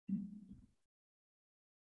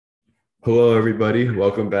Hello, everybody.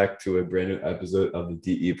 Welcome back to a brand new episode of the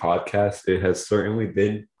DE podcast. It has certainly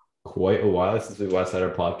been quite a while since we last had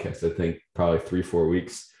our podcast. I think probably 3, 4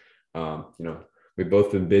 weeks. We've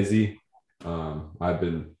both been busy. I've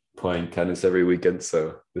been playing tennis every weekend,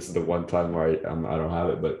 so this is the one time where I don't have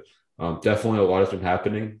it. But definitely a lot has been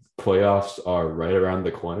happening. Playoffs are right around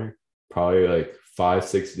the corner. Probably like 5,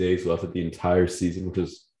 6 days left of the entire season, which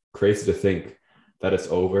is crazy to think that it's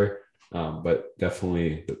over. But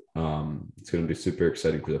definitely, it's going to be super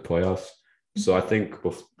exciting for the playoffs. So I think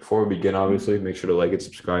before we begin, obviously, make sure to like and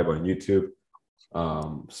subscribe on YouTube.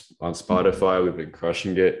 On Spotify, we've been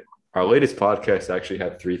crushing it. Our latest podcast actually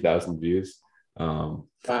had 3,000 views. Wow.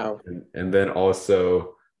 And then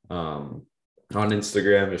also on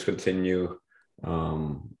Instagram, just continue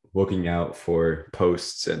looking out for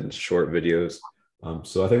posts and short videos.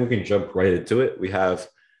 So I think we can jump right into it. We have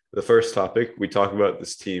the first topic. We talk about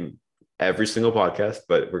this team every single podcast,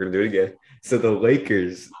 but we're gonna do it again. So the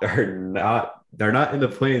Lakers they're not in the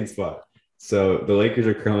playing spot. So the Lakers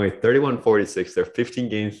are currently 31-46. They're 15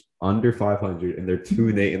 games under 500, and they're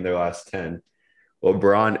 2-8 in their last 10.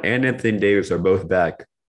 LeBron and Anthony Davis are both back.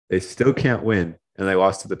 They still can't win, and they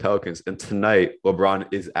lost to the Pelicans. And tonight,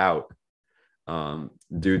 LeBron is out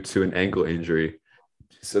due to an ankle injury.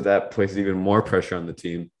 So that places even more pressure on the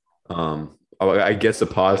team. I guess a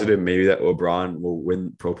positive, maybe that LeBron will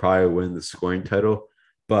probably win the scoring title,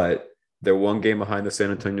 but they're one game behind the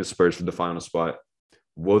San Antonio Spurs for the final spot.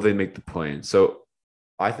 Will they make the play-in? So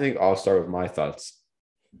I think I'll start with my thoughts.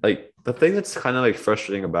 Like the thing that's kind of like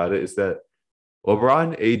frustrating about it is that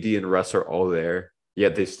LeBron, AD, and Russ are all there,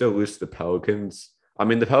 yet they still lose to the Pelicans. I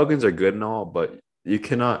mean, the Pelicans are good and all, but you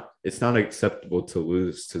cannot, it's not acceptable to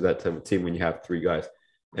lose to that type of team when you have three guys.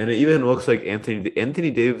 And it even looks like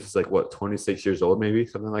Anthony Davis is like what, 26 years old, maybe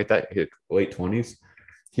something like that, late 20s.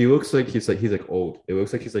 He looks like he's like old. It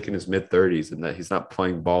looks like he's like in his mid 30s and that he's not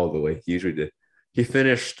playing ball the way he usually did. He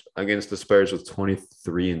finished against the Spurs with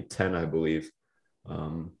 23-10, I believe.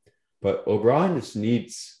 Um, but LeBron just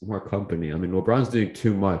needs more company. I mean, LeBron's doing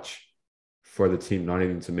too much for the team not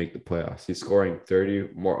even to make the playoffs. He's scoring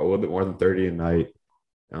 30 more, a little bit more than 30 a night.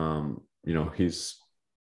 He's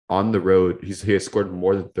on the road. He has scored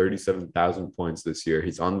more than 37,000 points this year.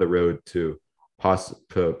 He's on the road to pass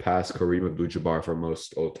Kareem Abdul-Jabbar for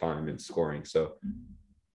most all time in scoring. So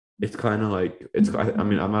it's kind of like it's. I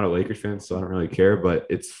mean, I'm not a Lakers fan, so I don't really care. But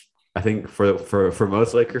it's. I think for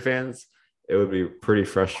most Laker fans, it would be pretty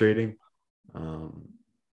frustrating. Um,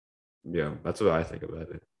 yeah, that's what I think about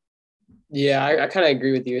it. Yeah, I kind of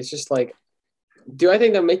agree with you. It's just like, do I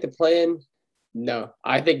think they'll make the play-in? No,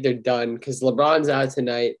 I think they're done because LeBron's out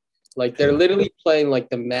tonight. Like they're Yeah, literally playing like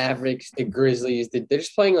the Mavericks, the Grizzlies. They're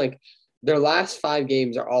just playing like their last five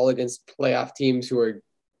games are all against playoff teams who are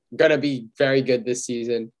gonna be very good this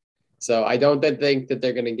season. So I don't think that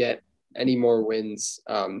they're gonna get any more wins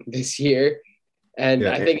this year. And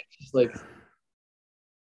yeah, I think it's just like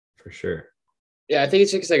for sure. yeah, I think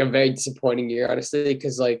it's just like a very disappointing year, honestly,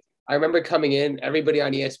 because like I remember coming in, everybody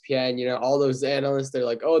on ESPN, all those analysts, they're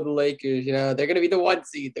like, "Oh, the Lakers, they're gonna be the one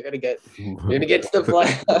seed. They're gonna get to the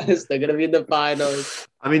playoffs. They're gonna be in the finals."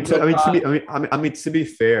 I mean, to, I mean to LeBron, be, I mean to be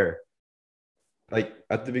fair, like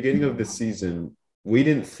at the beginning of the season, we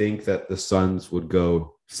didn't think that the Suns would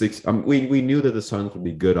go six. We knew that the Suns would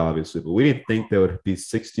be good, obviously, but we didn't think there would be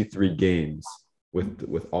 63 games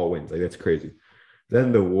with all wins. Like that's crazy.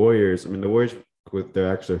 Then the Warriors. I mean, the Warriors with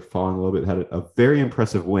their actually falling a little bit had a very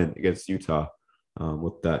impressive win against Utah,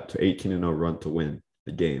 with that 18-0 run to win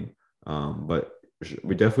the game. But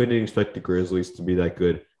we definitely didn't expect the Grizzlies to be that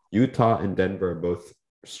good. Utah and Denver are both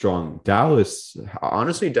strong. Dallas,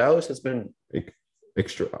 honestly, Dallas has been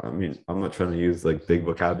extra. I mean, I'm not trying to use like big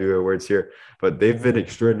vocabulary words here, but they've been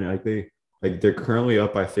extraordinary. They're currently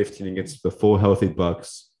up by 15 against the full healthy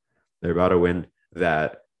Bucks. They're about to win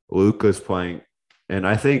that. Luka's playing, and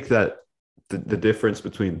I think that the difference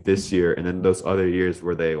between this year and then those other years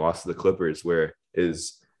where they lost to the Clippers, where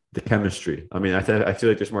is the chemistry. I mean, I feel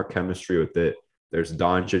like there's more chemistry with it. There's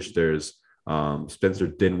Doncic, there's Spencer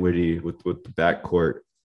Dinwiddie with the backcourt,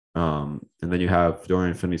 and then you have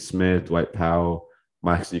Dorian Finney-Smith, Dwight Powell,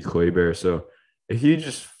 Maxi Kleber. So if you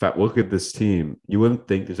just look at this team, you wouldn't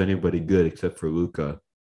think there's anybody good except for Luka,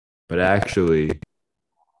 but actually,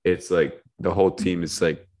 it's like the whole team is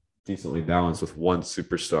like decently balanced with one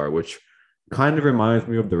superstar, which kind of reminds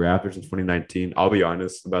me of the Raptors in 2019. I'll be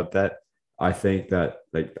honest about that. I think that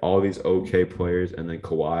like all these okay players and then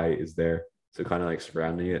Kawhi is there, so kind of like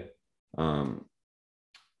surrounding it. Um,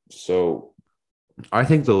 so I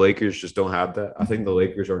think the Lakers just don't have that. I think the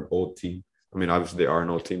Lakers are an old team. I mean, obviously they are an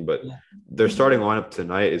old team, but their starting lineup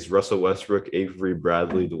tonight is Russell Westbrook, Avery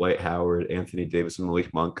Bradley, Dwight Howard, Anthony Davis, and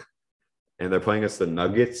Malik Monk. And they're playing against the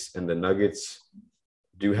Nuggets, and the Nuggets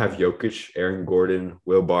do have Jokic, Aaron Gordon,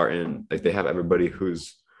 Will Barton. Like they have everybody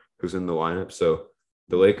who's in the lineup. So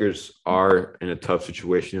the Lakers are in a tough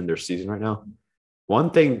situation in their season right now. One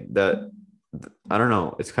thing that I don't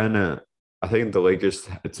know, it's kind of I think the Lakers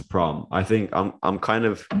it's a problem. I'm kind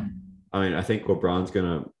of I think LeBron's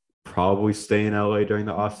gonna probably stay in LA during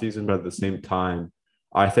the offseason, but at the same time,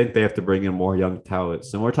 I think they have to bring in more young talent,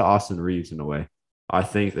 similar to Austin Reeves in a way. I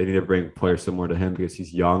think they need to bring players similar to him because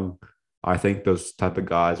he's young. I think those type of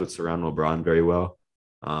guys would surround LeBron very well.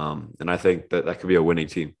 And I think that could be a winning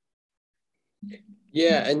team.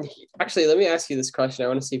 Yeah, and actually, let me ask you this question. I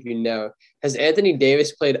want to see if you know. Has Anthony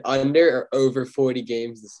Davis played under or over 40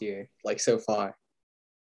 games this year, like so far?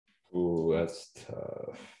 Ooh, that's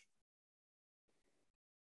tough.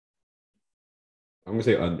 I'm gonna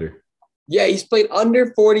say under. Yeah, he's played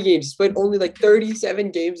under 40 games. He's played only like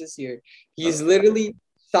 37 games this year. He's literally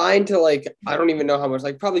signed to like, I don't even know how much,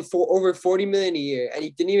 like probably over 40 million a year. And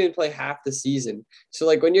he didn't even play half the season. So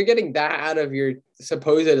like when you're getting that out of your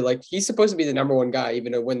supposed, like he's supposed to be the number one guy,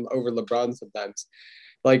 even when over LeBron sometimes.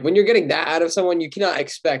 Like when you're getting that out of someone, you cannot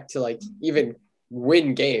expect to like even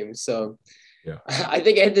win games. So Yeah. I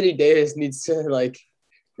think Anthony Davis needs to like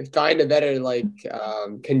find a better like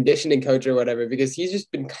conditioning coach or whatever, because he's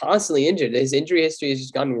just been constantly injured. His injury history has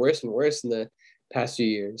just gotten worse and worse in the past few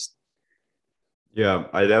years. Yeah,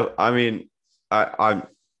 I mean,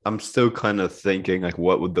 I'm still kind of thinking like,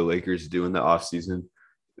 what would the Lakers do in the offseason?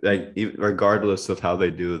 Like, regardless of how they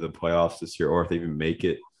do the playoffs this year, or if they even make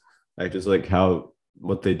it, like just like how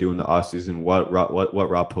what they do in the offseason, what Rob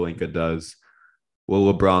Pelinka does.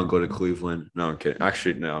 Will LeBron go to Cleveland? No, I'm kidding.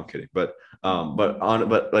 Actually, no, I'm kidding. But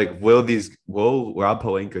like, will Rob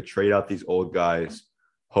Pelinka trade out these old guys?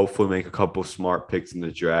 Hopefully, make a couple smart picks in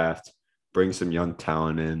the draft, bring some young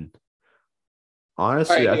talent in. All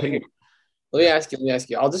Honestly, right, I here, think let me ask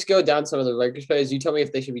you. I'll just go down some of the Lakers players. You tell me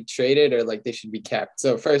if they should be traded or like they should be kept.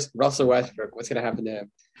 So first, Russell Westbrook. What's gonna happen to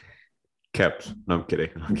him? kept. No, I'm kidding.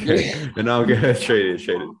 Okay, Yeah. and I'm gonna First traded,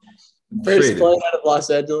 play out of Los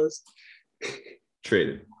Angeles.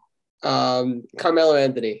 traded. Carmelo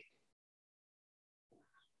Anthony.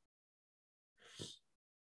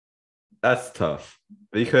 That's tough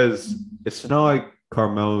because it's not like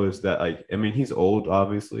Carmelo is that like I mean he's old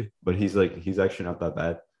obviously, but he's actually not that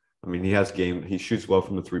bad. I mean he shoots well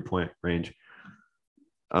from the 3-point range.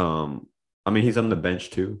 Um, I mean he's on the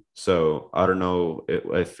bench too, so I don't know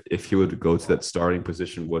if he would go to that starting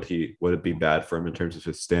position, would it be bad for him in terms of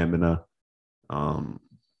his stamina? Um,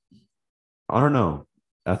 I don't know.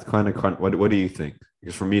 That's kind of what do you think?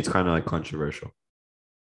 Because for me it's kind of like controversial.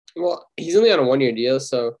 Well, he's only on a 1 year deal,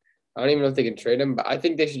 so I don't even know if they can trade him. But I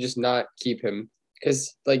think they should just not keep him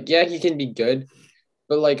because, like, yeah, he can be good,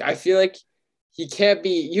 but like I feel like he can't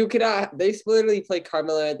be. You cannot. They literally play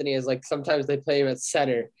Carmelo Anthony as like sometimes they play him at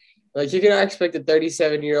center. Like you cannot expect a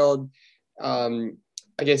 37-year-old, um,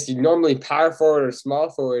 I guess you normally power forward or small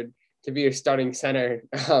forward to be your starting center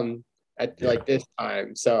at Yeah. like this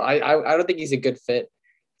time. So I don't think he's a good fit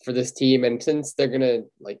for this team. And since they're gonna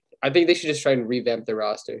like, I think they should just try and revamp the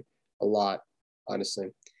roster a lot,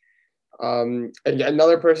 honestly.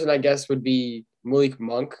 Another person I guess would be Malik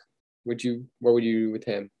Monk. What would you do with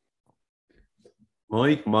him?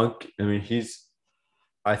 Malik Monk, I mean,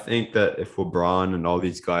 I think that if LeBron and all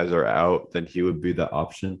these guys are out, then he would be the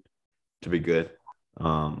option to be good.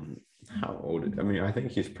 How old? I mean, I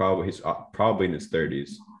think he's probably in his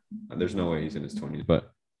 30s. There's no way he's in his 20s,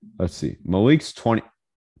 but let's see. Malik's 20.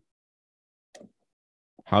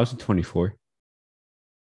 How's he 24?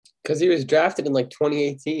 Because he was drafted in like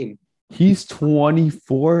 2018. He's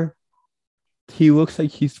 24. He looks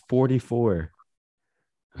like he's 44.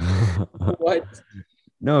 What?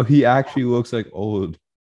 No, he actually looks like old.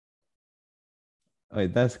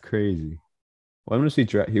 Like that's crazy. Well, I'm gonna see.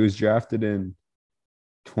 He was drafted in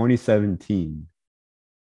 2017.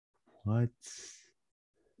 What?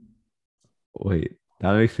 Wait,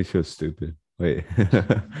 that makes me feel stupid. Wait.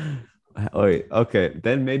 Wait, okay.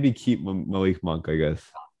 Then maybe keep Malik Monk, I guess.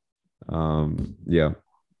 Yeah,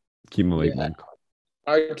 keep Malik Yeah, Monk.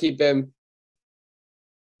 I would keep him.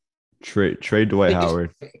 Trade Dwight I think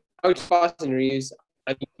Howard. I would Boston Reeves.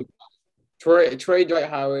 I think trade Dwight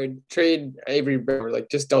Howard, trade Avery Bradley, like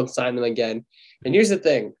just don't sign them again. And here's the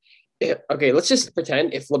thing. Okay, let's just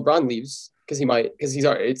pretend if LeBron leaves, because he might, because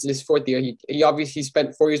it's his fourth year. He obviously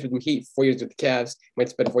spent 4 years with the Heat, 4 years with the Cavs, might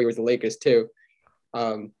spend 4 years with the Lakers too.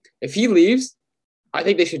 If he leaves, I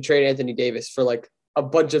think they should trade Anthony Davis for like a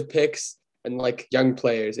bunch of picks and like young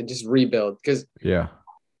players and just rebuild because Yeah.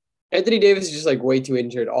 Anthony Davis is just like way too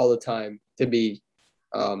injured all the time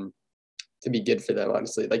um to be good for them,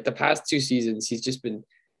 honestly. Like the past 2 seasons, he's just been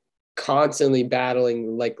constantly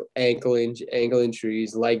battling like ankle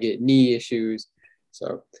injuries, knee issues.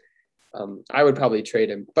 So I would probably trade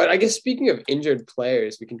him. But I guess speaking of injured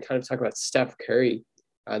players, we can kind of talk about Steph Curry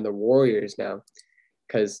and the Warriors now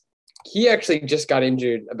because he actually just got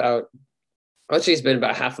injured about. Actually, it's been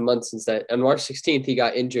about half a month since that. On March 16th, he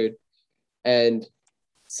got injured, and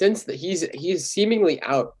since he's seemingly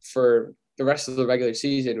out for the rest of the regular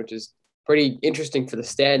season, which is pretty interesting for the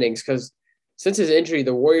standings because since his injury,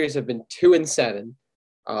 the Warriors have been 2-7.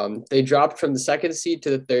 They dropped from the second seed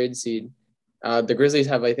to the third seed. The Grizzlies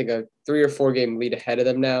have, I think, a 3 or 4 game lead ahead of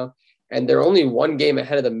them now, and they're only 1 game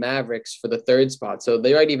ahead of the Mavericks for the third spot. So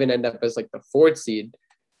they might even end up as like the fourth seed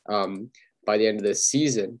by the end of this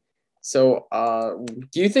season. So,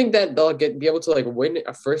 do you think that they'll be able to like win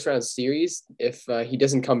a first round series if he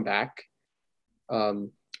doesn't come back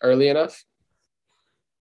early enough?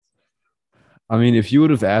 I mean, if you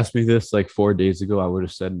would have asked me this like 4 days ago, I would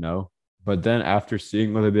have said no. But then after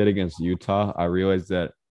seeing what they did against Utah, I realized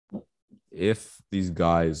that if these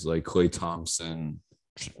guys like Klay Thompson,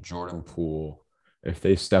 Jordan Poole, if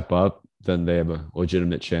they step up, then they have a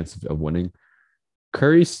legitimate chance of winning.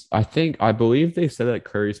 I believe they said that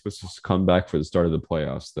Curry's supposed to come back for the start of the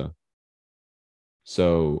playoffs, though.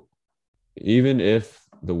 So even if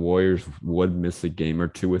the Warriors would miss a game or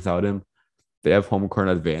two without him, they have home court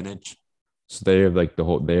advantage. So they have like the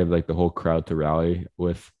whole crowd to rally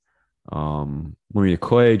with.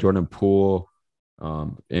 Clay, Jordan Poole,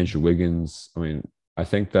 Andrew Wiggins. I mean, I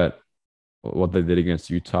think that what they did against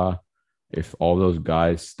Utah, if all those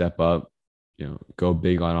guys step up, go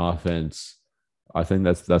big on offense, I think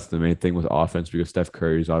that's the main thing with offense because Steph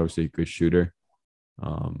Curry is obviously a good shooter.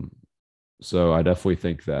 Um, so I definitely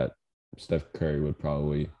think that Steph Curry would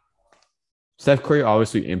probably Steph Curry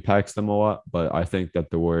obviously impacts them a lot, but I think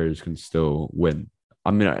that the Warriors can still win.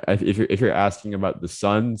 I mean, if you're asking about the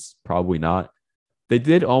Suns, probably not. They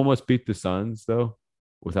did almost beat the Suns though,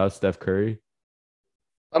 without Steph Curry.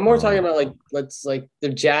 I'm more talking Um, about like let's like the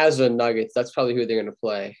Jazz or Nuggets. That's probably who they're gonna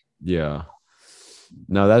play. yeah.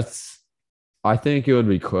 No, I think it would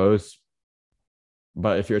be close.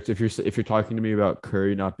 But if you're talking to me about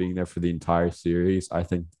Curry not being there for the entire series, I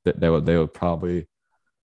think that they would probably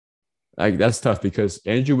like that's tough because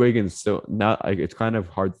Andrew Wiggins still not like it's kind of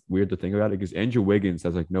weird to think about it because Andrew Wiggins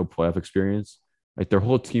has like no playoff experience. Like their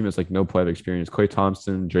whole team has like no playoff experience. Klay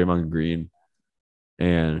Thompson, Draymond Green,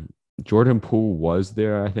 and Jordan Poole was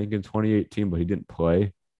there, I think, in 2018, but he didn't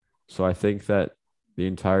play. So I think that the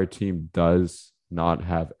entire team does not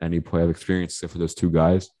have any playoff experience except for those two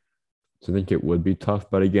guys. So I think it would be tough.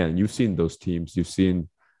 But again, you've seen those teams. You've seen,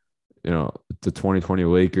 the 2020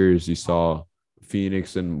 Lakers. You saw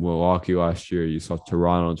Phoenix and Milwaukee last year. You saw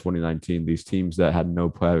Toronto in 2019. These teams that had no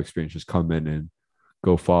playoff experience just come in and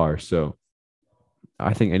go far. So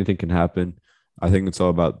I think anything can happen. I think it's all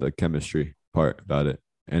about the chemistry part about it.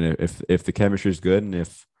 And if the chemistry is good and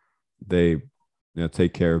if they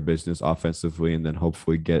take care of business offensively and then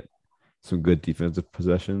hopefully get some good defensive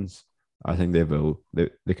possessions, I think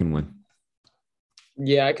they can win.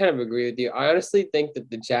 Yeah, I kind of agree with you. I honestly think that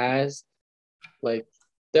the Jazz, like,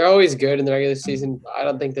 they're always good in the regular season. I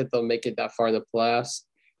don't think that they'll make it that far in the playoffs.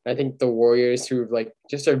 I think the Warriors, who like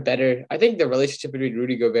just are better. I think the relationship between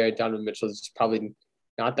Rudy Gobert and Donovan Mitchell is just probably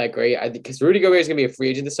not that great. I think because Rudy Gobert is gonna be a free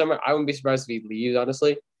agent this summer. I wouldn't be surprised if he leaves,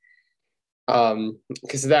 honestly.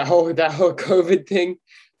 Because of that whole COVID thing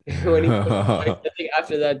when he I think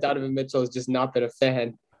after that Donovan Mitchell has just not been a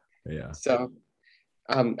fan. Yeah. So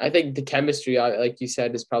I think the chemistry, like you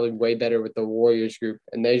said, is probably way better with the Warriors group,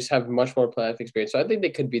 and they just have much more playoff experience. So I think they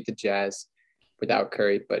could beat the Jazz without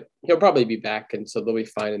Curry, but he'll probably be back, and so they'll be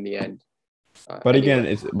fine in the end. But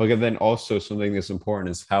Anyway, again, but then also something that's important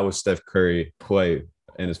is how will Steph Curry play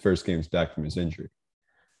in his first games back from his injury?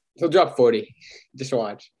 he'll drop 40. Just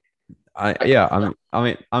watch. I I, yeah, I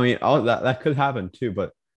mean, all that could happen too,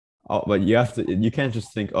 but you can't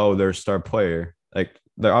just think, oh, they're a star player. Like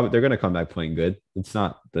they're gonna come back playing good. It's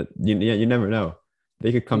not that you never know.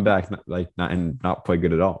 They could come back not play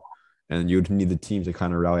good at all, and you'd need the team to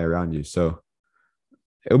kind of rally around you. So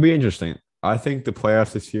it'll be interesting. I think the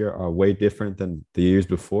playoffs this year are way different than the years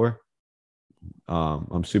before.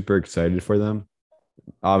 I'm super excited for them.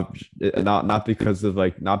 Not because of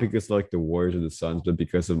like the Warriors or the Suns, but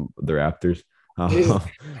because of the Raptors. Um,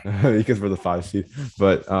 because we're the 5 seed.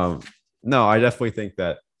 But no, I definitely think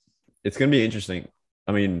that it's gonna be interesting.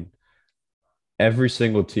 I mean, every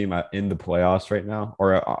single team in the playoffs right now,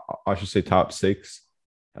 or I should say top 6,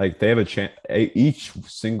 Like they have a chance. Each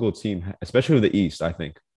single team, especially the East, I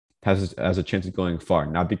think, has a chance of going far.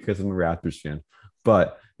 Not because I'm a Raptors fan,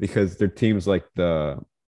 but because they're teams like the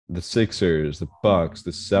Sixers, the Bucks,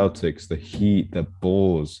 the Celtics, the Heat, the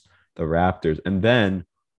Bulls, the Raptors, and then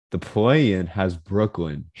the play-in has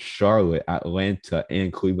Brooklyn, Charlotte, Atlanta,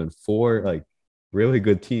 and Cleveland. Four like really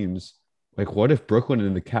good teams. Like, what if Brooklyn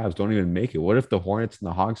and the Cavs don't even make it? What if the Hornets and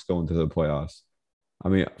the Hawks go into the playoffs? I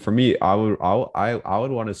mean, for me, I would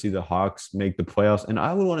want to see the Hawks make the playoffs, and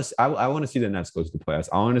I would want to I want to see the Nets go to the playoffs.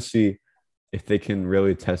 I want to see if they can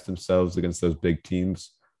really test themselves against those big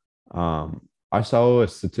teams. I saw a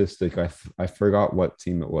statistic. I forgot what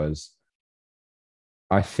team it was.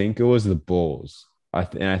 I think it was the Bulls.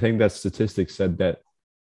 And I think that statistic said that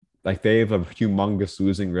like they have a humongous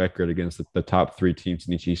losing record against the top three teams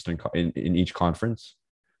in each in each conference.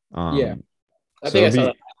 Yeah, Um, I so think I it'll saw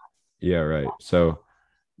that. be yeah, right. So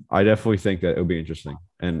I definitely think that it'll be interesting,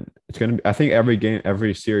 and it's gonna be. I think every game,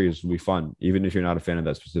 every series will be fun, even if you're not a fan of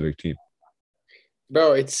that specific team.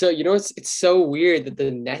 Bro, it's so it's so weird that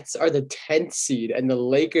the Nets are the 10th seed and the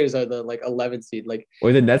Lakers are the like 11th seed. Like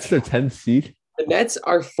Wait, the Nets are 10th seed. the Nets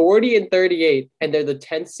are 40 and 38, and they're the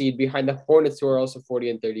 10th seed behind the Hornets, who are also 40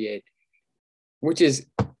 and 38, which is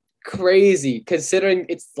crazy considering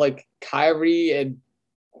it's like Kyrie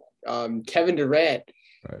and Kevin Durant.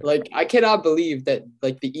 Right. Like I cannot believe that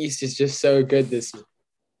like the East is just so good this year.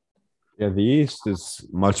 Yeah, the East is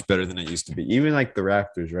much better than it used to be. Even like the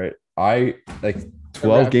Raptors, right? I like The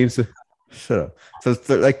 12 Raptors. games. Shut up. So it's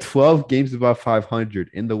like 12 games above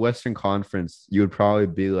 500 in the Western Conference. You would probably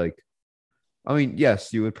be like, I mean,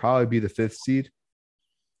 yes, you would probably be the fifth seed,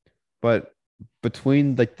 but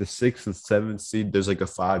between like the sixth and seventh seed, there's like a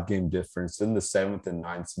 5 game difference. Then the seventh and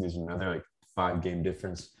ninth seed is another like 5 game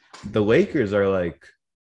difference. The Lakers are like,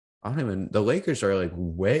 I don't even, the Lakers are like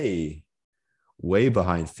way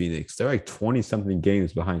behind Phoenix. They're like 20 something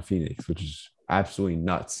games behind Phoenix, which is absolutely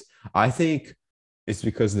nuts. I think it's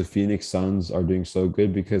because the Phoenix Suns are doing so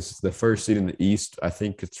good because the first seed in the East, I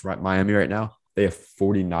think it's right Miami right now. They have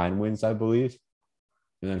 49 wins, I believe.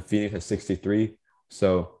 And then Phoenix has 63.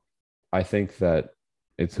 So I think that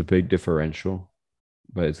it's a big differential,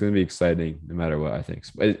 but it's going to be exciting no matter what, I think.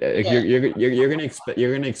 But Yeah, you're going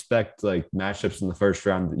to expect like matchups in the first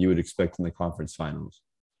round that you would expect in the conference finals.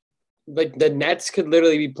 like the Nets could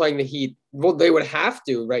literally be playing the Heat. Well, they would have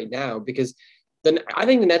to right now because then I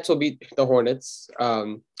think the Nets will beat the Hornets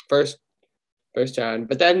first round.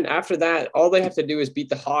 But then after that, all they have to do is beat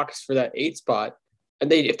the Hawks for that 8 spot. And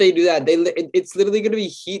they if they do that, it's literally going to be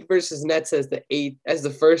Heat versus Nets as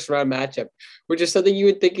the first round matchup, which is something you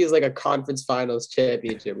would think is like a conference finals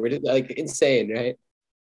championship, which is like insane, right?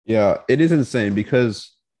 Yeah, it is insane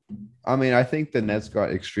because I mean, I think the Nets got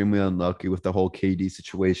extremely unlucky with the whole KD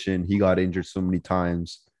situation. He got injured so many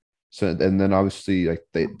times. So and then obviously like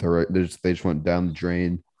they just went down the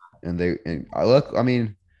drain and I look I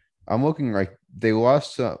mean I'm looking like they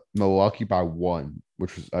lost to Milwaukee by 1,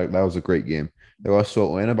 which was that was a great game. They lost to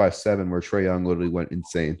Atlanta by 7, where Trae Young literally went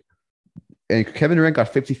insane. And Kevin Durant got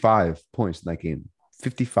 55 points in that game,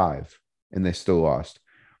 55, and they still lost.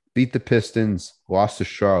 Beat the Pistons, lost to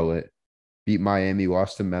Charlotte, beat Miami,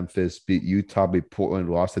 lost to Memphis, beat Utah, beat Portland,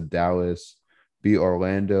 lost to Dallas, beat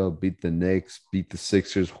Orlando, beat the Knicks, beat the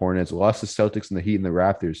Sixers, Hornets, lost to Celtics and the Heat and the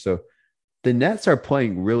Raptors. So the Nets are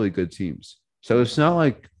playing really good teams. So it's not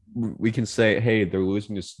like we can say, hey, they're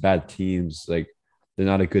losing to bad teams. Like they're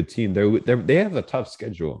not a good team. They have a tough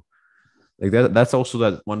schedule. Like that's also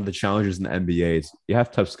that one of the challenges in the NBA is you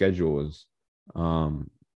have tough schedules. Um,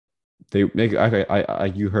 they make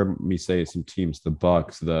you heard me say some teams, the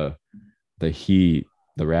Bucks, the Heat,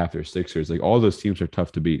 the Raptors, Sixers, like all those teams are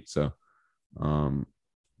tough to beat. So um,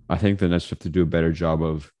 I think the Nets have to do a better job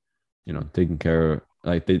of, taking care of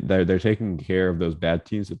like they're taking care of those bad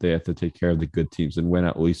teams, but they have to take care of the good teams and win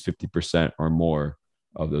at least 50% or more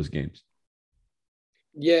of those games.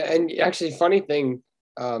 Yeah, and actually, funny thing,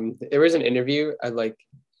 there was an interview at like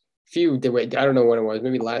I don't know when it was,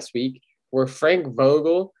 maybe last week, where Frank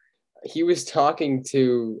Vogel he was talking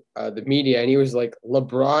to the media and he was like,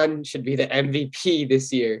 LeBron should be the MVP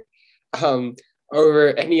this year, um, over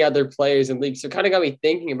any other players in the league. So it kind of got me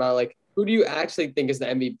thinking about like, who do you actually think is the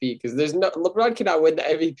MVP? Because there's no LeBron cannot win the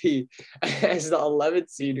MVP as the 11th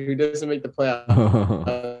seed who doesn't make the that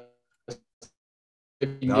playoffs.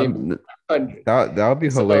 Game 100. that would be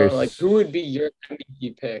So like, hilarious. who would be your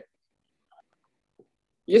MVP pick?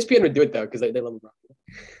 ESPN would do it though because they love LeBron.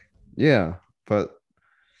 Yeah, but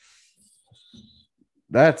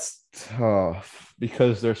that's tough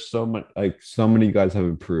because there's so many guys have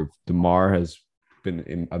improved. DeMar has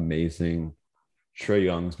been amazing. Trae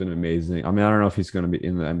Young's been amazing. I mean, I don't know if he's going to be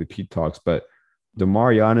in the MVP talks, but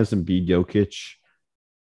DeMar Giannis and B Jokic.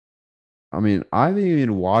 I mean, I haven't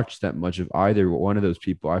even watched that much of either one of those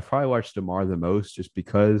people. I probably watched DeMar the most just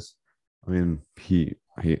because. I mean,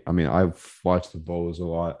 I mean, I've watched the Bulls a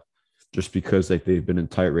lot just because like they've been in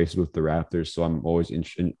tight races with the Raptors, so I'm always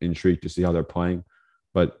intrigued to see how they're playing.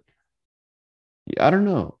 But yeah, I don't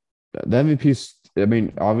know. The MVP's. I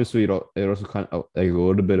mean, obviously, it also kind of like a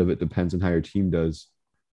little bit of it depends on how your team does.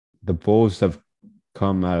 The Bulls have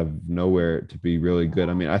come out of nowhere to be really good.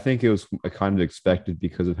 I mean, I think it was kind of expected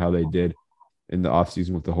because of how they did in the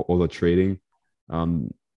offseason with all the trading.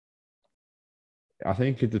 Um, I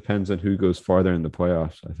think it depends on who goes farther in the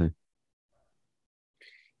playoffs. I think.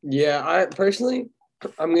 Yeah, I personally,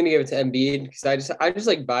 I'm gonna give it to Embiid because I just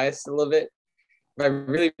like biased a little bit. But I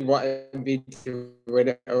really want Embiid to win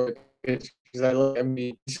it because I love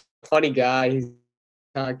Embiid. He's a funny guy. He's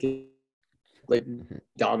not like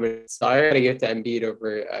dominant. So I gotta give it to Embiid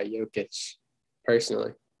over Jokic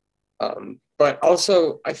personally. But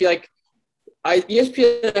also I feel like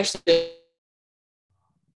ESPN actually.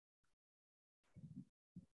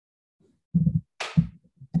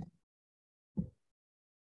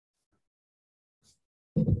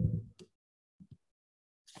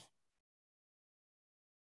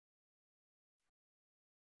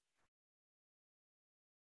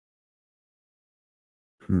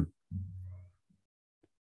 Hmm.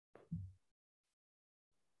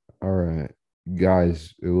 All right,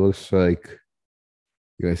 guys. It looks like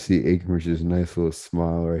you guys see Akemarsh's nice little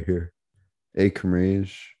smile right here.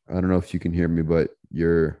 Akemarsh, I don't know if you can hear me, but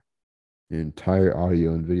your entire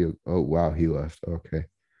audio and video. Oh wow, he left. Okay.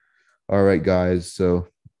 All right, guys. So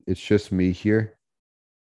it's just me here.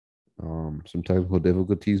 Some technical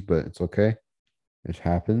difficulties, but it's okay. It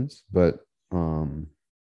happens. But um,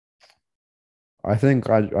 I think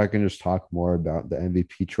I can just talk more about the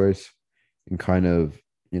MVP choice and kind of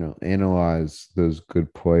analyze those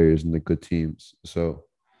good players and the good teams. So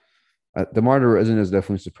DeMar DeRozan has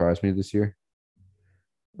definitely surprised me this year.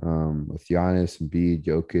 With Giannis and Embiid,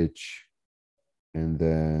 Jokic, and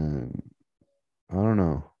then I don't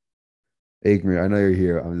know. Igor, I know you're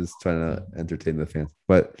here. I'm just trying to entertain the fans,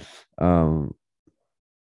 but um,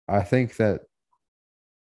 I think that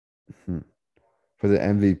hmm, for the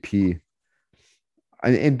MVP,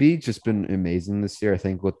 Embiid's just been amazing this year. I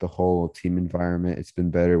think with the whole team environment, it's been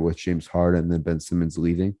better with James Harden and then Ben Simmons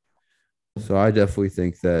leaving. So I definitely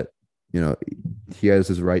think that you know he has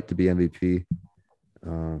his right to be MVP.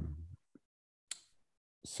 Um,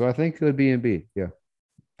 so I think it would be Embiid. Yeah,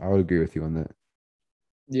 I would agree with you on that.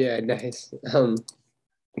 Yeah, nice.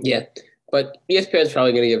 Yeah, but ESPN's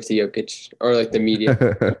probably gonna give it to Jokic or like the media.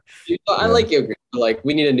 I Yeah, like Jokic. But, like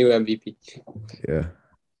we need a new MVP. yeah.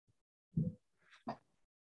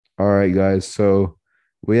 All right, guys. So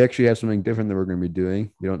we actually have something different that we're going to be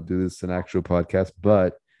doing. We don't do this in actual podcast,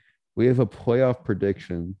 but we have a playoff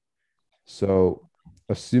prediction. So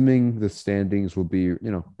assuming the standings will be,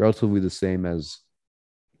 relatively the same as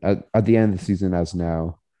at the end of the season as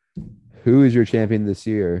now, who is your champion this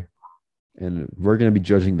year? And we're going to be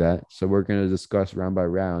judging that. So we're going to discuss round by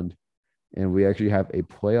round. And we actually have a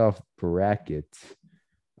playoff bracket.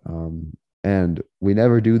 Um, and we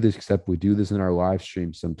never do this except we do this in our live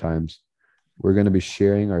stream sometimes. We're going to be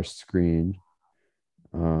sharing our screen.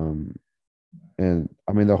 Um, and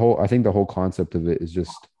I mean, I think the whole concept of it is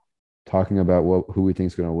just talking about who we think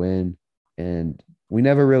is going to win. And we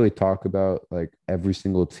never really talk about like every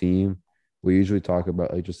single team. We usually talk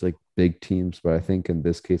about like just like big teams, but I think in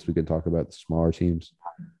this case we can talk about the smaller teams.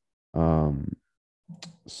 Um,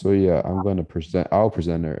 so yeah, I'll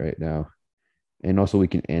present it right now. And also we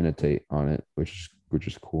can annotate on it, which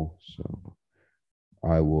is cool. So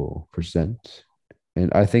I will present.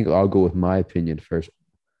 And I think I'll go with my opinion first.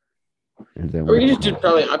 And then Or we we can can just do kind of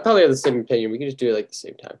probably. I probably have the same opinion. We can just do it like the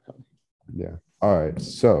same time. Probably. yeah. All right.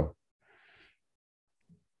 So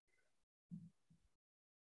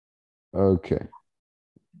okay.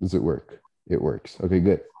 Does it work? It works. Okay,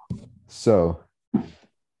 good. So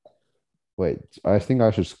wait, I think I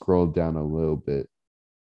should scroll down a little bit.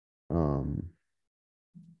 Um,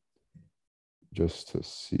 just to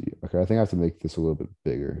see. Okay, I think I have to make this a little bit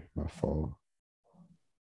bigger. My fault.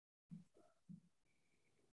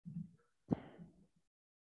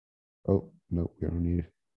 Oh, no, we don't need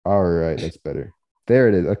it. All right, that's better. There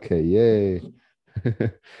it is. Okay, yay.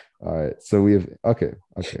 All right. So we have okay,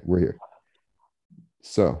 we're here.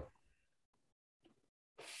 So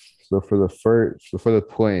for the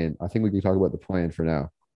plan, I think we can talk about the plan for now.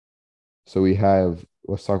 So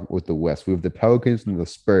let's talk with the West. We have the Pelicans and the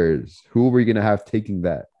Spurs. Who are we gonna have taking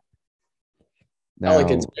that?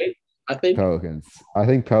 Pelicans, Now, right? I think. Pelicans. I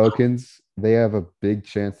think Pelicans, they have a big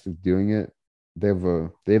chance of doing it. They have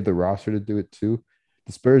the roster to do it too.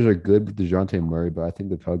 The Spurs are good with DeJounte Murray, but I think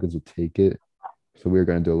the Pelicans will take it. So we're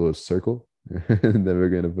gonna do a little circle, and then we're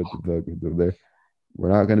gonna put the Pelicans up there. We're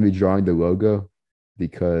not gonna be drawing the logo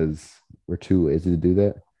because we're too lazy to do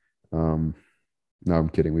that. Um, no, I'm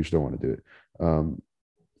kidding. We just don't want to do it.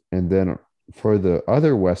 And then for the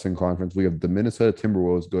other Western Conference, we have the Minnesota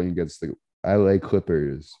Timberwolves going against the LA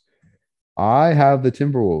Clippers. I have the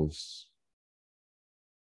Timberwolves.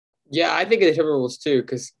 Yeah, I think of the Timberwolves too,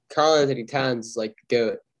 because Karl Anthony Towns is like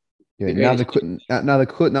Yeah, the now greatest.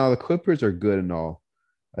 the Clippers are good and all.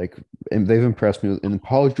 Like, and they've impressed me. And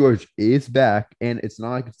Paul George is back, and it's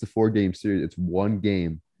not like it's the 4 game series; it's 1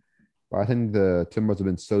 game. But I think the Timberwolves have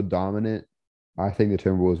been so dominant. I think the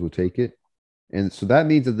Timberwolves will take it, and so that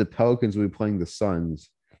means that the Pelicans will be playing the Suns,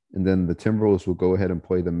 and then the Timberwolves will go ahead and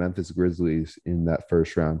play the Memphis Grizzlies in that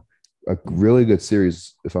first round. A really good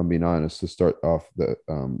series, if I'm being honest, to start off the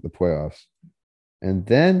playoffs. And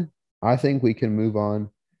then I think we can move on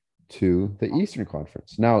to the Eastern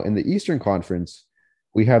Conference. Now, in the Eastern Conference,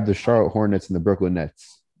 we have the Charlotte Hornets and the Brooklyn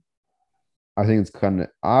Nets. I think it's kind of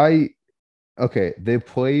I okay. They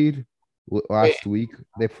played Wait, last week.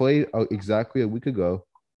 They played exactly a week ago,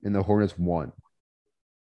 and the Hornets won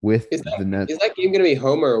with is the that Nets. is that game gonna be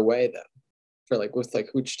home or away though? For like with like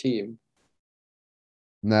which team?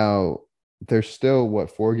 Now there's still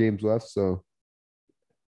what 4 games left, so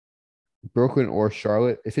Brooklyn or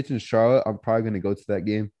Charlotte. If it's in Charlotte, I'm probably going to go to that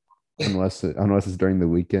game, unless it's during the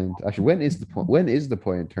weekend. Actually, when is the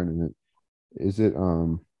play-in tournament? Is it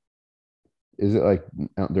like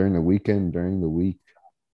during the weekend, during the week?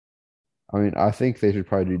 I mean, I think they should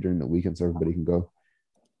probably do during the weekend so everybody can go.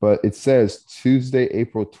 But it says Tuesday,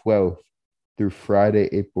 April 12th through Friday,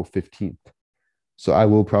 April 15th. So I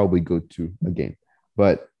will probably go to a game.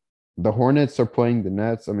 But the Hornets are playing the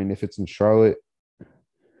Nets. I mean, if it's in Charlotte,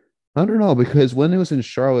 I don't know because when it was in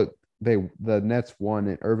Charlotte, the Nets won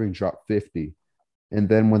and Irving dropped 50. And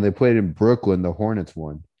then when they played in Brooklyn, the Hornets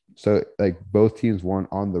won. So like both teams won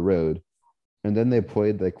on the road. And then they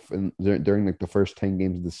played like during like the first 10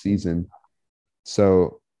 games of the season.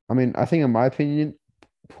 So I mean, I think in my opinion,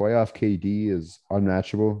 playoff KD is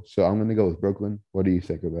unmatchable. So I'm gonna go with Brooklyn. What do you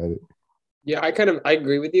think about it? Yeah, I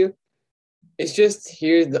agree with you. It's just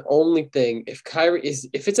here's the only thing. If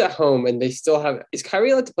it's at home and they still have is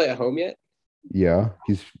Kyrie allowed to play at home yet? Yeah,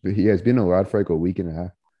 he has been allowed for like a week and a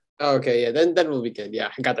half. Oh, okay, yeah, then we'll be good. Yeah,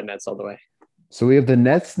 I got the Nets all the way. So we have the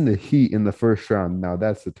Nets and the Heat in the first round. Now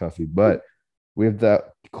that's the toughie, but we have the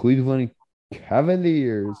Cleveland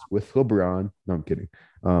Cavaliers with LeBron. No, I'm kidding.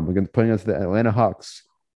 Against playing against the Atlanta Hawks.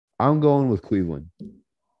 I'm going with Cleveland.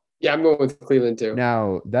 Yeah, I'm going with Cleveland too.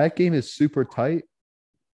 Now that game is super tight,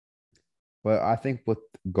 but I think with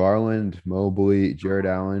Garland, Mobley, Jared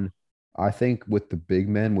Allen, I think with the big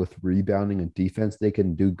men with rebounding and defense, they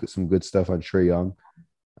can do some good stuff on Trae Young.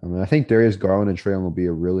 I mean, I think Darius Garland and Trae Young will be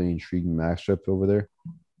a really intriguing matchup over there.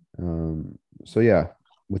 So yeah,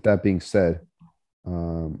 with that being said,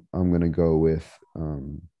 I'm gonna go with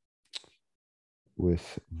them.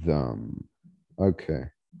 Okay.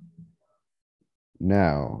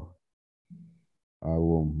 Now I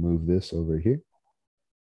will move this over here.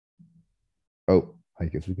 Oh, I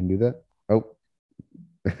guess we can do that. Oh,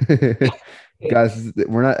 guys,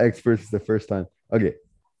 we're not experts the first time. Okay,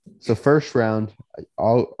 so first round,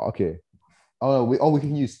 I'll okay. Oh, we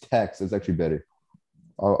can use text. It's actually better.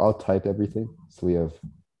 I'll type everything. So we have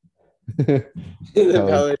The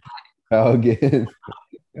Pel- Pelicans. Pelicans.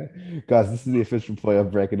 Guys, this is the official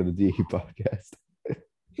playoff bracket of the DE podcast.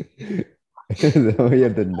 Then we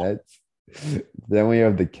have the Nets. Then we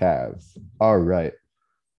have the Cavs. All right.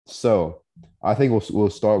 So I think we'll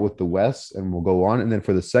start with the West and we'll go on. And then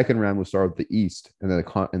for the second round, we'll start with the East and then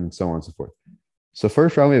and so on and so forth. So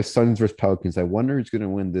first round, we have Suns versus Pelicans. I wonder who's going to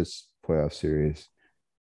win this playoff series.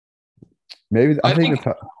 Maybe I I think think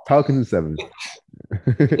the Pelicans in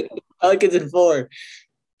 7. Pelicans in 4.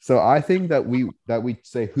 So I think that we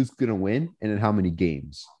say who's going to win and in how many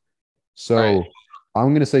games. All right, So I'm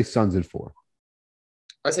going to say Suns in 4.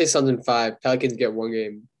 I say Suns in 5. Pelicans get 1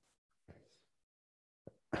 game.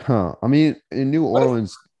 Huh. I mean, in New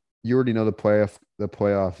Orleans, you already know the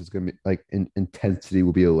playoff is going to be like intensity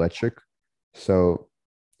will be electric. So,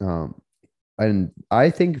 um, and I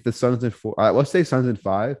think the Suns in 4. Let's say Suns in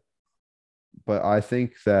 5, but I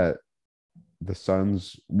think that the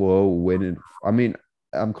Suns will win. I mean,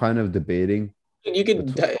 I'm kind of debating. You can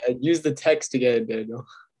Between, use the text again, Daniel.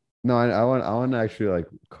 no, I want to actually like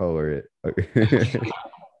color it. Okay.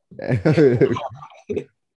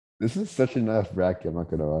 This is such a nice bracket. I'm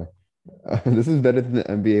not gonna lie. This is better than the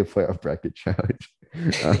NBA playoff bracket challenge.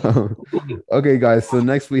 Um, okay, guys. So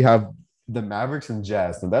next we have the Mavericks and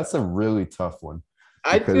Jazz. Now that's a really tough one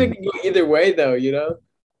I because think it can go either way, though. You know.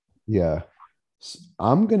 yeah,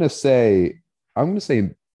 I'm gonna say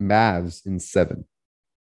Mavs in seven.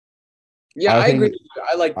 Yeah, I I agree. think With you.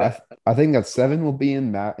 I like I that. I think that seven will be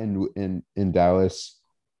in Dallas.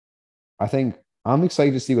 I think I'm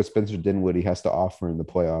excited to see what Spencer Dinwiddie has to offer in the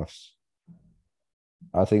playoffs.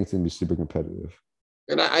 I think it's gonna be super competitive.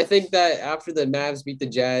 And I think that after the Mavs beat the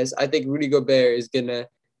Jazz, I think Rudy Gobert is gonna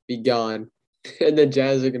be gone, and the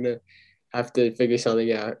Jazz are gonna have to figure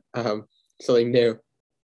something out, something new.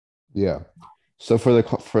 Yeah. So for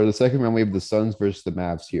the second round, we have the Suns versus the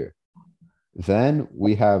Mavs here. Then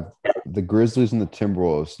we have the Grizzlies and the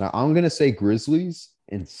Timberwolves. Now I'm gonna say Grizzlies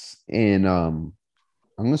in I'm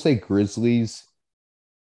gonna say Grizzlies.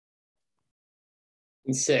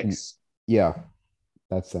 In six. Yeah,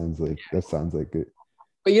 that sounds like it.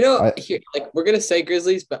 But you know, I here, like we're gonna say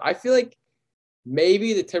Grizzlies, but I feel like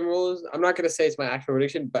maybe the Timberwolves. I'm not gonna say it's my actual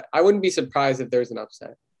prediction, but I wouldn't be surprised if there's an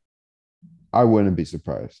upset. I wouldn't be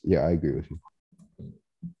surprised. Yeah, I agree with you.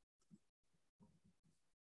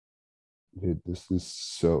 Dude, this is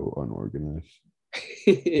so unorganized. so,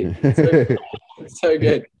 it's, so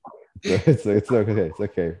good. it's okay. It's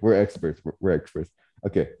okay. We're experts. We're experts.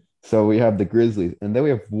 Okay. So we have the Grizzlies, and then we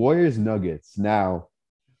have Warriors Nuggets. Now,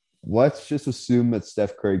 let's just assume that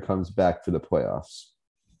Steph Curry comes back for the playoffs.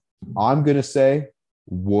 I'm gonna say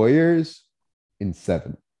Warriors in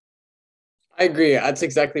seven I agree. That's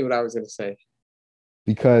exactly what I was gonna say.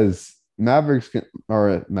 because Mavericks,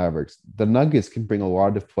 the Nuggets can bring a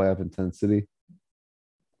lot of playoff intensity,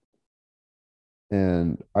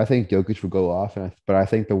 and I think Jokic will go off, but I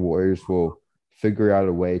think the Warriors will figure out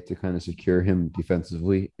a way to kind of secure him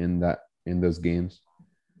defensively in those games.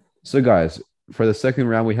 So, guys, for the second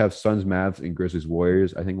round, we have Suns, Mavs, and Grizzlies,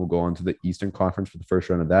 Warriors. I think we'll go on to the Eastern Conference for the first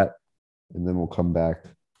round of that, and then we'll come back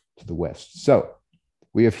to the West. So,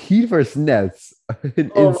 we have Heat versus Nets.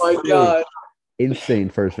 An Oh my god. insane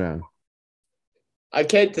first round. I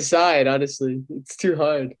can't decide, honestly. It's too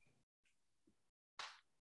hard.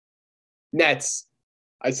 Nets.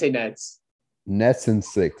 I say Nets. Nets in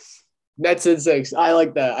six. Nets in six. I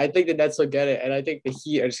like that. I think the Nets will get it, and I think the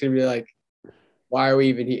Heat are just gonna be like, "Why are we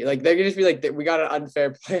even here?" Like they're gonna just be like, "We got an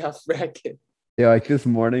unfair playoff bracket." Yeah, like this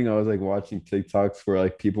morning, I was like watching TikToks where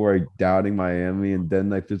like people were like doubting Miami, and then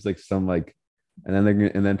like there's like some like, and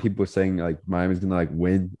then people were saying like Miami's gonna like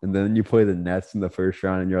win, and then you play the Nets in the first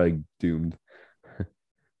round, and you're like doomed.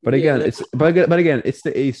 But Yeah, again, but again, it's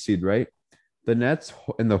the eighth seed, right? The Nets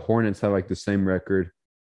and the Hornets have like the same record,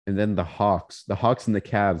 and then the Hawks and the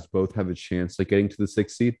Cavs both have a chance like getting to the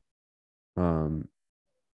sixth seed. Um,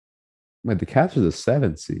 like the Cavs are the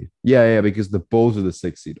seventh seed. Yeah, because the Bulls are the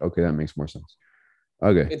sixth seed. Okay, that makes more sense.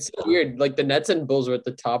 Okay, it's weird. Like the Nets and Bulls were at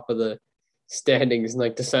the top of the standings in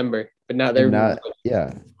like December, but now and they're not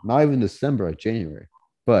yeah, not even December, like January.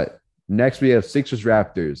 But next we have Sixers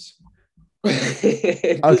Raptors. this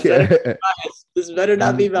better not Okay, be biased. This better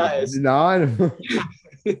not be biased. non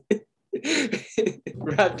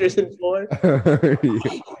Raptors in four.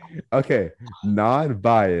 okay,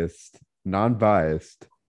 non-biased.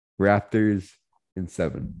 Raptors in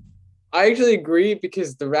seven. I actually agree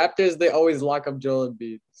because the Raptors they always lock up Joel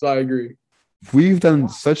Embiid, so I agree. We've done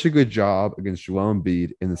such a good job against Joel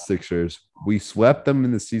Embiid in the Sixers. We swept them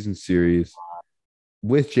in the season series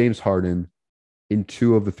with James Harden in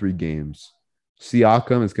two of the three games.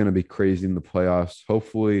 Siakam is going to be crazy in the playoffs.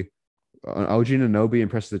 Hopefully, OG Anunoby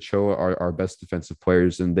and Preston Ochoa are our best defensive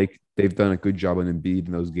players, and they've done a good job on Embiid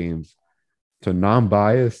in those games. So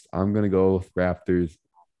non-biased, I'm going to go with Raptors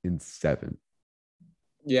in seven.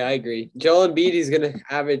 Yeah, I agree. Joel Embiid is gonna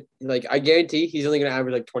average like I guarantee he's only gonna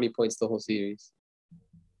average like 20 points the whole series.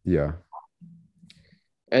 Yeah.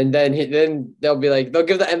 And then they'll be like they'll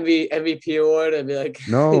give the MVP award and be like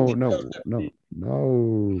No, no, no,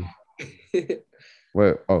 no. Wait,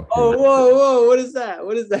 oh, here we Oh, whoa, what is that?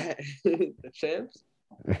 What is that? The champs?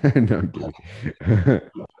 go. No, I'm kidding.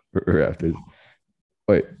 Raptors.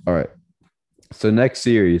 Wait, all right. So next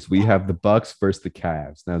series we have the Bucks versus the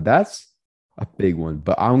Cavs. Now that's a big one,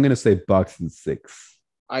 but I'm gonna say Bucks in six.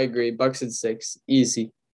 I agree. Bucks at six.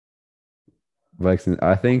 Easy.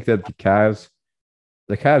 I think that the Cavs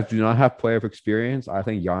do not have playoff experience. I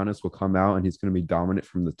think Giannis will come out and he's gonna be dominant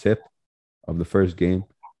from the tip of the first game.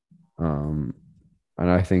 Um, and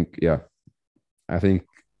I think Yeah. the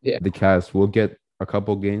Cavs will get a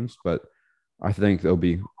couple games, but I think they'll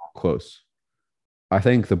be close. I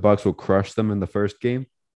think the Bucks will crush them in the first game,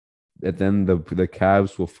 and then the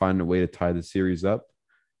Cavs will find a way to tie the series up,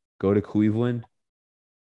 go to Cleveland,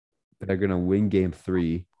 they're gonna win game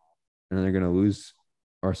three, and they're gonna lose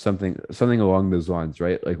or something along those lines,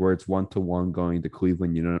 right? Like where it's 1-1 going to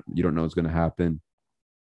Cleveland, you don't know what's gonna happen.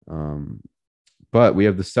 Um, but we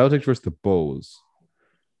have the Celtics versus the Bulls.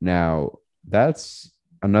 Now, that's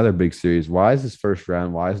another big series. Why is this first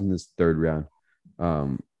round? Why isn't this third round?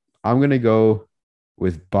 Um, I'm gonna go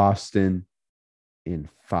with Boston in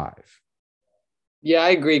 5. Yeah, I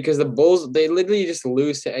agree because the Bulls they literally just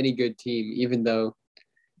lose to any good team, even though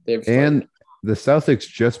they've like And the Celtics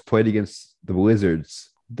just played against the Wizards.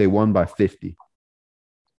 They won by 50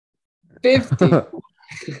 50.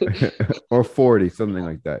 or 40, something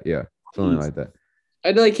like that. Yeah, something Jeez. like that.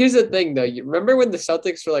 And like here's the thing though. You remember when the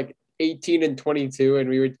Celtics were like 18 and 22 and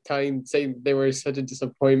we were saying they were such a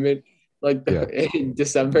disappointment like Yeah. in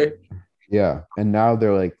December? Yeah. And now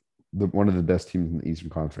they're like one of the best teams in the Eastern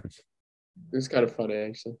Conference. It was kind of funny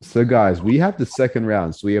actually. So, guys, we have the second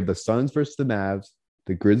round. So we have the Suns versus the Mavs,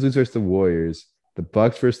 the Grizzlies versus the Warriors, the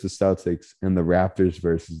Bucks versus the Celtics, and the Raptors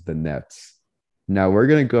versus the Nets. Now we're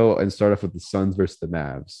gonna go and start off with the Suns versus the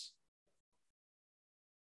Mavs.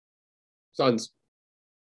 Suns.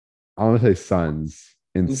 I'm gonna say Suns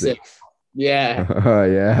in In 6. 6. Yeah.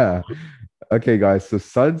 Yeah. Okay, guys. So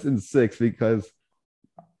Suns in 6 because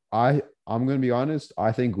I'm gonna be honest.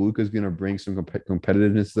 I think Luka's gonna bring some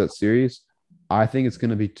competitiveness to that series. I think it's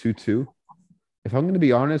gonna be 2-2. If I'm gonna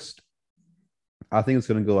be honest, I think it's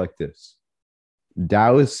gonna go like this: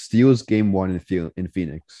 Dallas steals game 1 in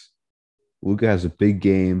Phoenix. Luka has a big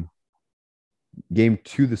game. Game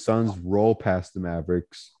 2, the Suns roll past the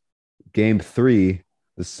Mavericks. Game 3,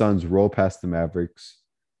 the Suns roll past the Mavericks.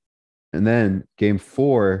 And then game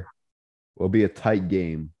 4 will be a tight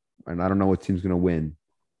game. And I don't know what team's going to win.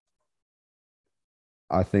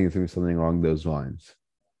 I think it's going to be something along those lines.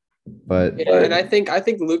 But Yeah, and I think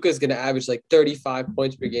Luka's gonna average like 35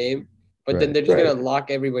 points per game, but then right. they're just gonna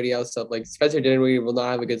lock everybody else up. Like Spencer Dinwiddie will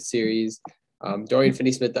not have a good series. Dorian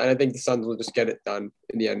Finney-Smith, and I think the Suns will just get it done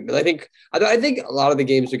in the end. And I think a lot of the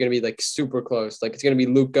games are gonna be like super close. Like it's gonna be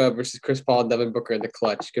Luka versus Chris Paul and Devin Booker in the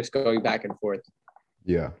clutch, just going back and forth.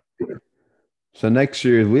 Yeah. So next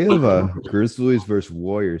year we have a Grizzlies versus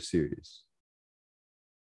Warriors series.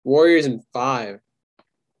 Warriors in 5.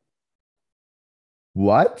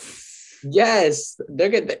 What? Yes, they're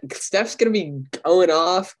gonna. Steph's gonna be going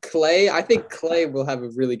off. I think Clay will have a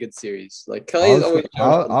really good series. Like I Clay is was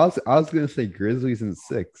always I was gonna say Grizzlies in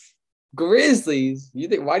 6. Grizzlies. You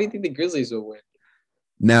think? Why do you think the Grizzlies will win?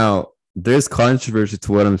 Now there's controversy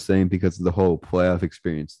to what I'm saying because of the whole playoff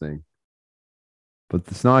experience thing. But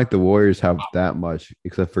it's not like the Warriors have that much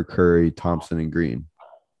except for Curry, Thompson, and Green.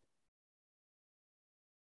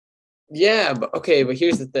 Yeah, but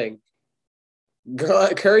here's the thing: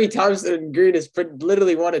 Curry, Thompson, and Green has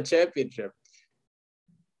literally won a championship.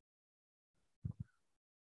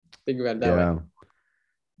 Think about it that way. Yeah.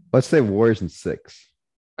 Let's say Warriors in 6.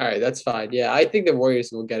 All right, that's fine. Yeah, I think the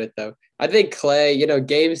Warriors will get it though. I think Clay,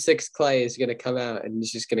 Game 6 Clay is gonna come out and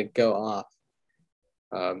he's just gonna go off,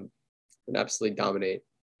 and absolutely dominate.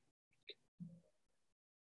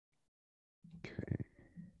 Okay.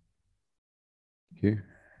 Here.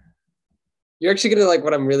 You're actually gonna like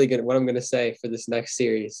what I'm gonna say for this next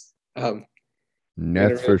series.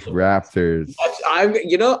 Nets versus Raptors. I'm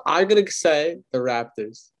gonna say the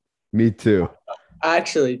Raptors. Me too.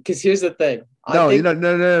 Actually, because here's the thing. No,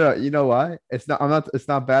 no. You know why? It's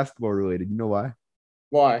not basketball related. You know why?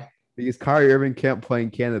 Why? Because Kyrie Irving can't play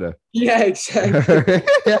in Canada. Yeah, exactly.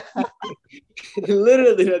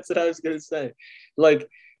 Literally, that's what I was gonna say. Like,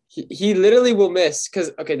 he literally will miss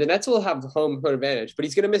because the Nets will have home court advantage, but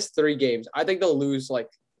he's gonna miss 3 games. I think they'll lose like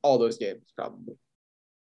all those games probably.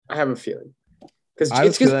 I have a feeling because I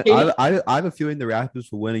it's because I have a feeling the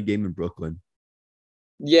Raptors will win a game in Brooklyn.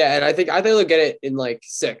 yeah, and I think they'll get it in like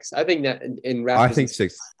 6. I think that in Raptors. I think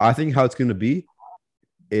 6. I think how it's going to be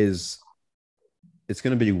is it's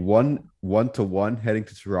going to be 1-1 heading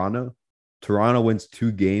to Toronto. Toronto wins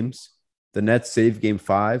 2 games. The Nets save game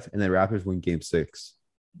 5, and the Raptors win game 6.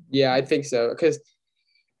 Yeah, I think so. Because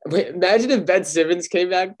imagine if Ben Simmons came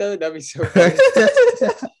back though. That'd be so funny.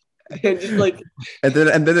 And just like and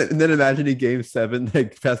then imagine in game 7,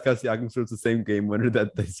 like Pascal Siakam scores the same game winner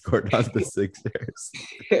that they scored on the Sixers.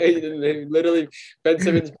 literally Ben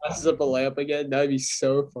Simmons passes up a layup again. That'd be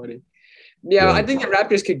so funny. Yeah, I think the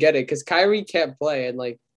Raptors could get it because Kyrie can't play and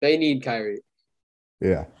like they need Kyrie.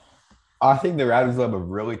 Yeah. I think the Raptors will have a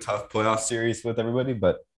really tough playoff series with everybody,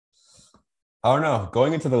 but I don't know.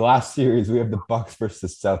 Going into the last series, we have the Bucks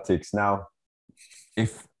versus Celtics. Now,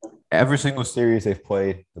 if every single series they've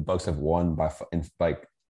played, the Bucks have won the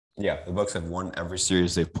Bucks have won every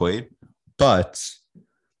series they've played. But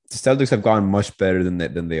the Celtics have gone much better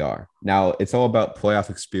than they are. Now it's all about playoff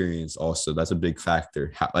experience. Also, that's a big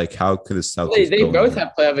factor. How could the They, Celtics they go in both there?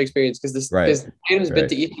 have playoff experience Right, because Tatum's been right.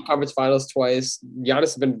 to Eastern Conference Finals twice. Giannis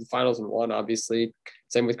has been to the finals and won, obviously.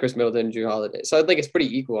 Same with Chris Middleton and Drew Holiday. So I think it's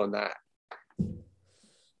pretty equal on that.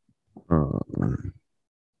 Um,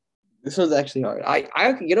 This one's actually hard.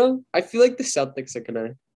 I feel like the Celtics are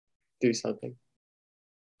gonna do something.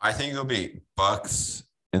 I think it'll be Bucks,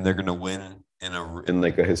 and they're gonna win in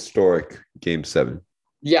like a historic Game 7.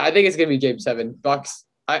 Yeah, I think it's gonna be Game 7. Bucks.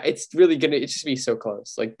 It's just be so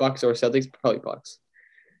close. Like Bucks or Celtics, probably Bucks.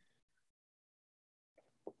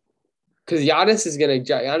 Because Giannis is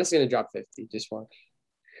gonna drop 50. Just watch.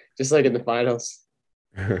 Just like in the finals.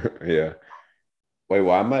 Yeah. Wait,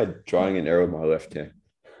 why am I drawing an arrow with my left hand?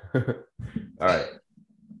 All right.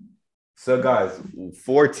 So, guys,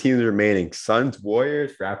 4 teams remaining: Suns,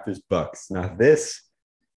 Warriors, Raptors, Bucks. Now, this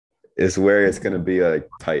is where it's gonna be like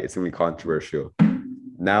tight. It's gonna be controversial.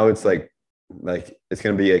 Now it's like it's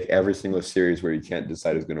gonna be like every single series where you can't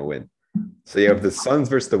decide who's gonna win. So you have the Suns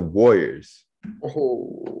versus the Warriors.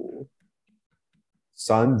 Oh.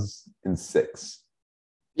 Suns in 6.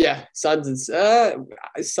 Yeah, Suns and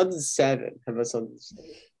 7. How about Suns?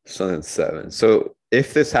 Suns in 7. So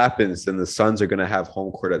if this happens, then the Suns are gonna have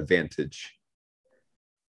home court advantage.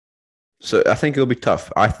 So I think it'll be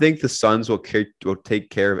tough. I think the Suns will take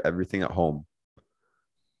care of everything at home.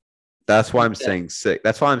 That's why I'm Yeah. saying 6.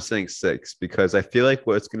 That's why I'm saying 6, because I feel like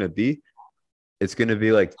what it's going to be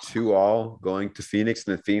like 2-all going to Phoenix,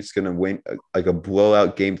 and then Phoenix is going to win like a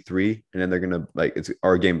blowout Game 3, and then they're going to like it's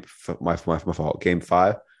our game. My fault. Game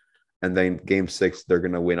 5, and then Game 6 they're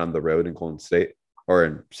going to win on the road in Golden State or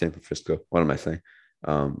in San Francisco. What am I saying?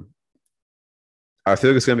 I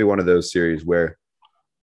feel like it's going to be one of those series where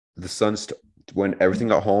the Suns win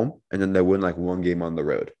everything at home, and then they win like one game on the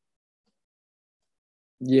road.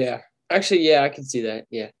 Yeah. Actually, yeah, I can see that.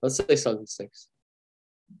 Yeah. Let's say Suns and 6.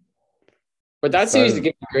 But that series is Suns,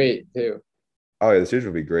 gonna be great too. oh yeah, the series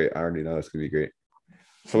will be great. I already know it's going to be great.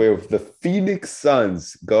 So we have the Phoenix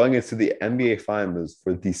Suns going into the NBA Finals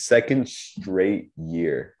for the second straight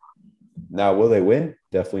year. Now, will they win?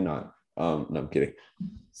 Definitely not. No, I'm kidding.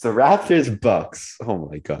 So Raptors Bucks. Oh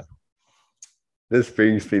my god, this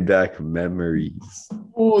brings me back memories.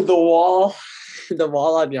 Ooh, the wall. The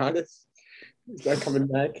wall on Giannis. Is that coming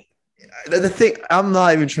back? The thing, I'm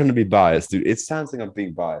not even trying to be biased, dude. It sounds like I'm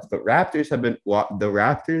being biased, but the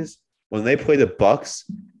Raptors when they play the Bucks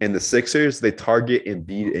and the Sixers, they target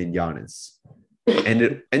Embiid and Giannis, and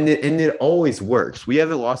it always works. We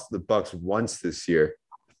haven't lost to the Bucks once this year,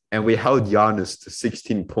 and we held Giannis to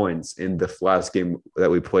 16 points in the last game that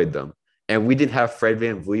we played them, and we didn't have Fred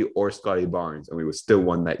VanVleet or Scotty Barnes, and we would still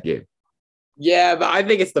won that game. Yeah, but I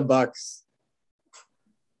think it's the Bucks.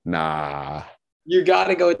 Nah. You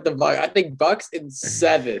gotta go with the Bucks. I think Bucks in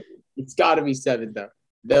 7. It's gotta be 7 though.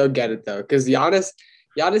 They'll get it though. Because Giannis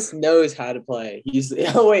knows how to play. He's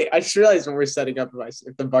oh wait, I just realized when we're setting up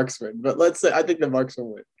if the Bucks win. But let's say I think the Bucks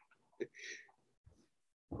will win.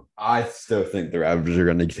 I still think the Raptors are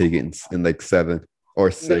going to take it in like 7 or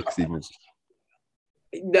 6 even.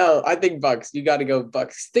 No, I think Bucks. You gotta go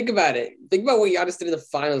Bucks. Think about it. Think about what Giannis did in the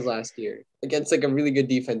finals last year against like a really good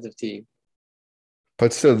defensive team.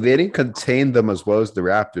 But still, they didn't contain them as well as the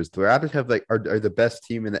Raptors. The Raptors have are the best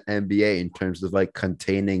team in the NBA in terms of like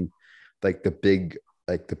containing like the big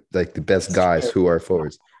the best guys who are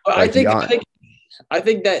forwards. But Like I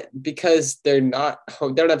think that because they don't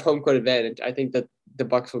have home court advantage. I think that the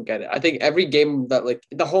Bucks will get it. I think every game that like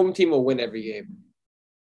the home team will win every game.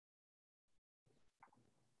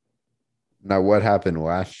 now what happened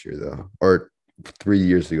last year though, or 3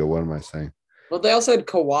 years ago? What am I saying? Well, they also had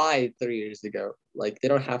Kawhi 3 years ago. Like they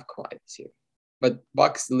don't have Kawhi this year, but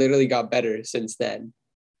Bucks literally got better since then.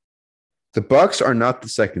 The Bucks are not the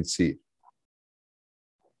second seed.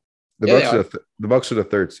 The Yeah, they Bucks are. the Bucks are the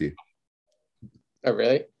third seed. Oh,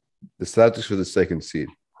 really? The Celtics are the second seed.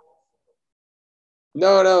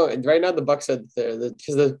 No, no. Right now, the Bucks are there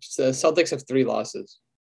because the Celtics have 3 losses.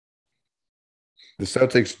 The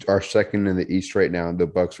Celtics are second in the East right now, and the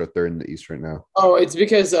Bucks are third in the East right now. Oh, it's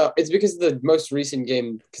because of the most recent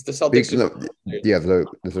game because the Celtics just No, yeah, the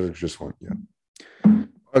Celtics just won. Yeah.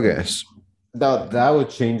 Okay. That would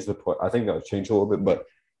change the point. I think that would change a little bit, but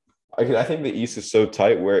I think the East is so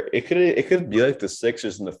tight where it could be like the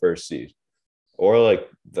Sixers in the first seed, or like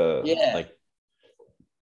yeah,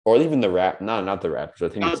 or even the not the Raptors. I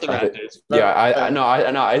think not it's the Raptors. yeah. I know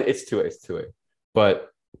it's 2-way. It's 2-way, but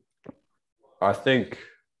I think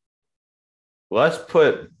let's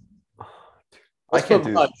put. I Let's can't put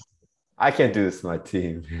do this. Bucks. I can't do this to my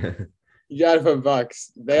team. You got it from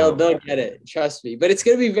Bucks. They'll get it. Trust me. But it's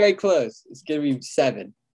gonna be very close. It's gonna be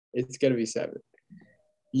 7. It's gonna be 7.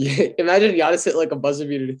 Yeah. Imagine Giannis hit like a buzzer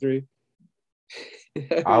beater 3.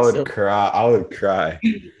 I would cry. I would cry.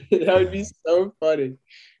 That would be so funny.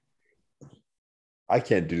 I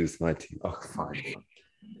can't do this to my team. Oh, fine.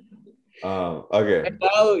 Okay. And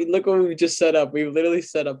now look what we just set up. We literally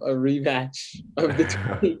set up a rematch of the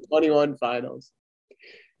 2021 finals.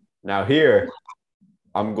 Now here,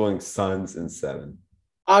 I'm going Suns in 7.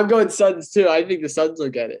 I'm going Suns too. I think the Suns will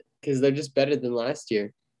get it because they're just better than last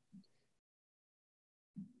year.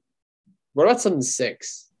 What about Suns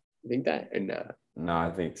 6? You think that or no? No,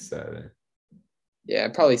 I think 7. Yeah,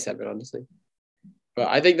 probably 7, honestly. But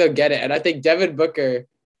I think they'll get it. And I think Devin Booker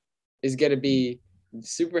is going to be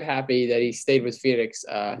super happy that he stayed with Phoenix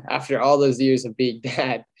after all those years of being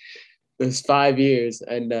bad, those 5 years.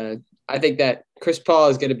 And I think that Chris Paul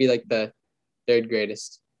is going to be like the 3rd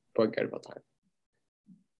greatest point guard of all time.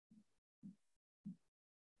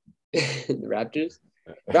 The Raptors?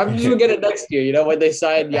 Raptors will get it next year, when they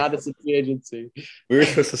sign Giannis in free agency. We were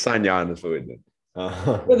supposed to sign Giannis, but we didn't.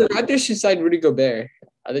 Well, the Raptors should sign Rudy Gobert.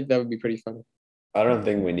 I think that would be pretty funny. I don't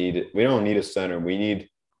think we need it. We don't need a center. We need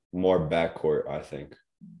more backcourt, I think.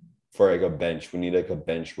 For like a bench. We need like a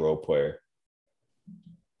bench role player.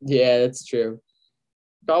 Yeah, that's true.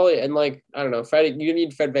 Probably, and I don't know, Fred, you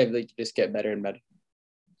need Fred VanVleet to just get better and better.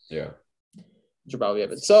 Yeah. Should probably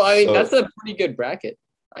have it. So, I mean, that's a pretty good bracket,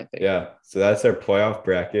 I think. Yeah. So that's our playoff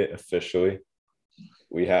bracket officially.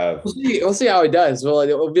 We have. We'll see how it does. Well,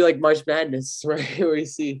 it will be like March Madness, right? Where we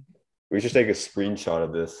see. We should take a screenshot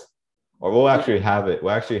of this, or we'll actually have it.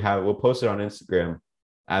 We'll post it on Instagram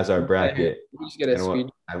as our bracket. We'll just get a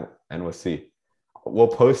screen. And we'll see. We'll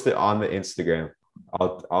post it on the Instagram.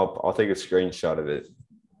 I'll take a screenshot of it.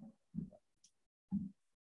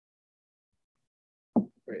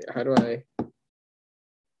 Wait, how do I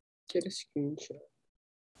get a screenshot?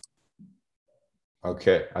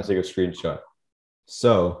 Okay, I'll take a screenshot.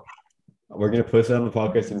 So we're gonna post it on the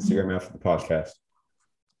podcast Instagram after the podcast,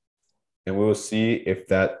 and we will see if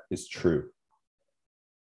that is true.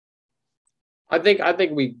 I think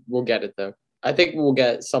we will get it though. I think we'll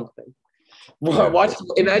get something. Yeah.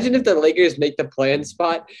 Imagine if the Lakers make the play-in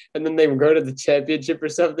spot and then they go to the championship or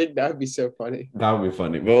something. That would be so funny. That would be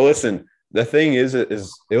funny. Well, listen, the thing is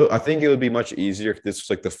I think it would be much easier if this was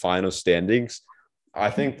like the final standings. I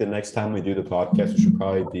think the next time we do the podcast, which should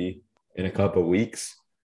probably be in a couple of weeks,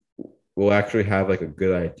 we'll actually have like a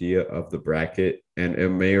good idea of the bracket, and it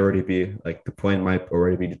may already be like the plan might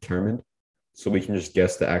already be determined, so we can just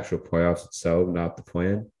guess the actual playoffs itself, not the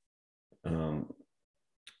plan.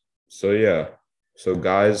 So yeah. So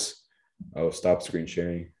guys, I will stop screen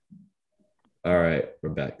sharing. All right, we're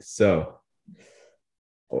back. So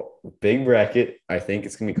big bracket. I think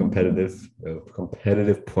it's gonna be competitive.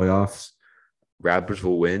 Competitive playoffs. Raptors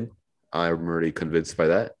will win. I'm already convinced by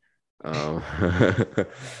that.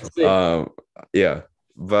 Yeah.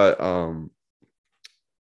 But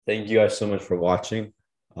thank you guys so much for watching.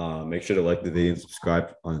 Make sure to like the video and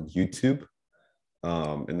subscribe on YouTube.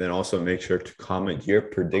 And then also make sure to comment your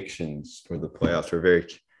predictions for the playoffs. We're very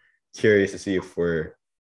curious to see if we're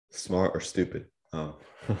smart or stupid.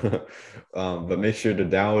 But make sure to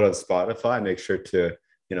download on Spotify. Make sure to,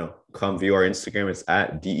 come view our Instagram. It's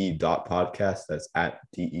at de.podcast. That's at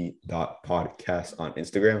de.podcast on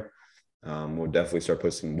Instagram. We'll definitely start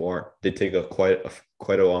posting more. Did take quite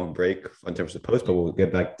a long break in terms of post, but we'll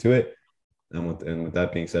get back to it. And with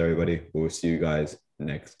that being said, everybody, we'll see you guys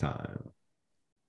next time.